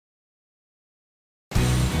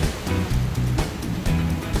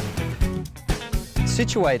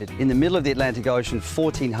Situated in the middle of the Atlantic Ocean,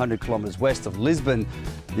 1,400 kilometres west of Lisbon,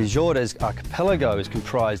 the Azores archipelago is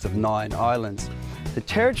comprised of 9 islands. The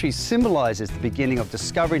territory symbolises the beginning of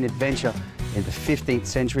discovery and adventure in the 15th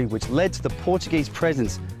century, which led to the Portuguese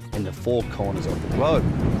presence in the 4 corners of the globe.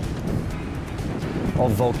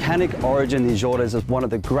 Of volcanic origin, the Azores is one of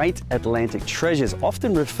the great Atlantic treasures,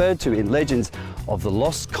 often referred to in legends of the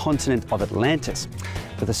lost continent of Atlantis.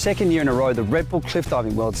 For the 2nd year in a row, the Red Bull Cliff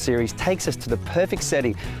Diving World Series takes us to the perfect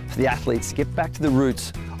setting for the athletes to get back to the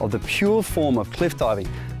roots of the pure form of cliff diving.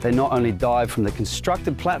 They not only dive from the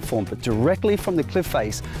constructed platform, but directly from the cliff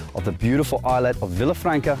face of the beautiful islet of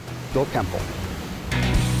Villafranca do Campo.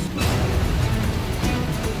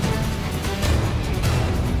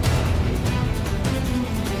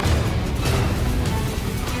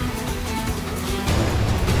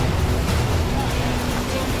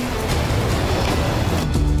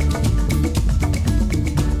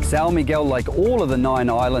 São Miguel, like all of the 9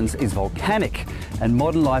 islands, is volcanic, and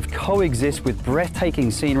modern life coexists with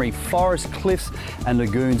breathtaking scenery, forests, cliffs and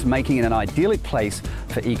lagoons, making it an idyllic place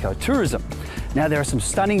for ecotourism. Now, there are some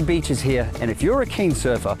stunning beaches here, and if you're a keen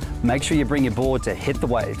surfer, make sure you bring your board to hit the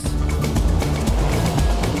waves.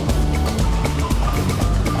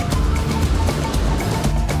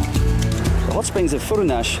 The hot springs of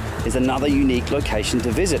Furnas is another unique location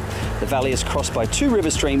to visit. The valley is crossed by 2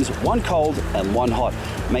 river streams, one cold and one hot,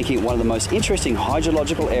 making it one of the most interesting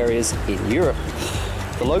hydrological areas in Europe.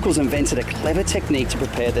 The locals invented a clever technique to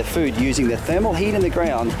prepare their food using the thermal heat in the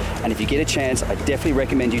ground, and if you get a chance, I definitely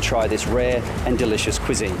recommend you try this rare and delicious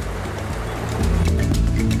cuisine.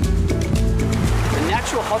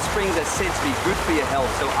 Natural hot springs are said to be good for your health,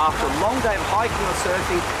 so after a long day of hiking or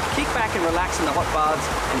surfing, kick back and relax in the hot baths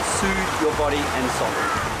and soothe your body and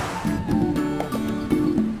soul.